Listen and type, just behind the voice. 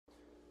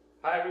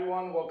Hi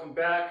everyone, welcome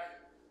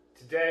back.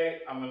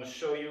 Today I'm going to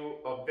show you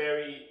a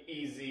very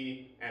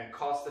easy and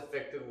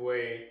cost-effective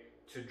way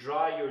to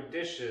dry your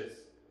dishes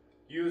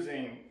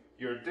using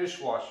your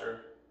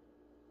dishwasher.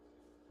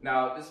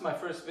 Now, this is my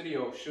first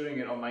video shooting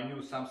it on my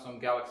new Samsung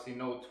Galaxy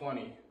Note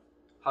 20.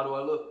 How do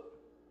I look?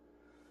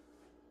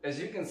 As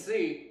you can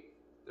see,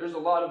 there's a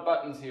lot of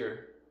buttons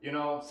here. You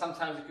know,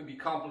 sometimes it could be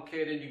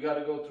complicated, you got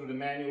to go through the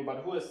manual,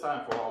 but who has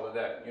time for all of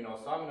that? You know,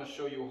 so I'm going to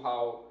show you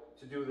how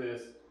to do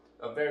this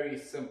a very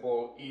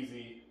simple,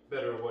 easy,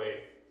 better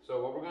way.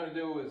 So what we're going to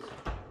do is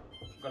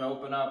I'm going to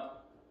open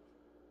up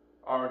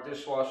our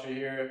dishwasher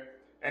here,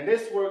 and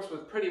this works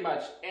with pretty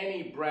much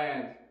any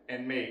brand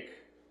and make,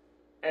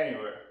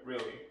 anywhere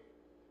really.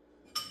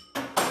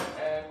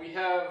 And we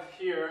have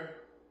here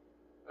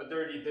a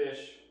dirty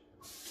dish.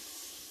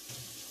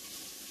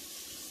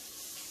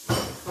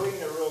 Clean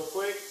it real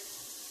quick.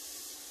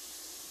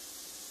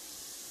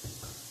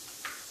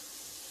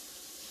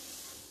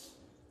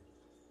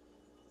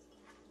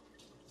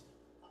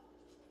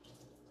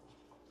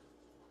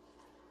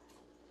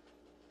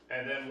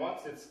 And then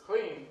once it's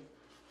clean,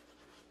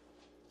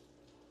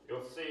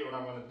 you'll see what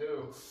I'm going to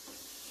do.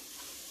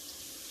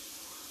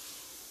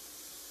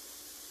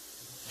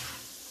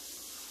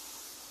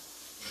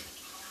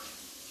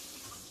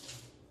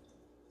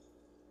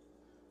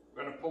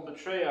 I'm going to pull the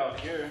tray out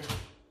here,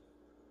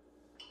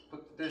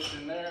 put the dish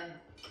in there,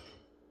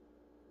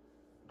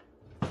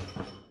 and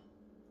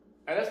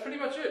that's pretty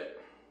much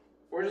it.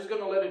 We're just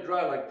going to let it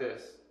dry like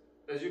this.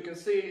 As you can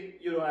see,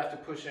 you don't have to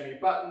push any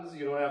buttons,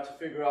 you don't have to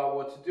figure out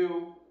what to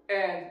do,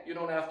 and you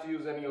don't have to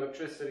use any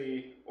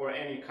electricity or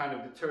any kind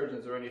of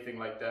detergents or anything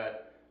like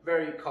that.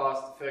 Very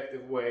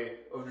cost-effective way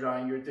of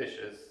drying your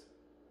dishes.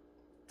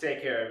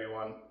 Take care,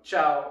 everyone.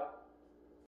 Ciao.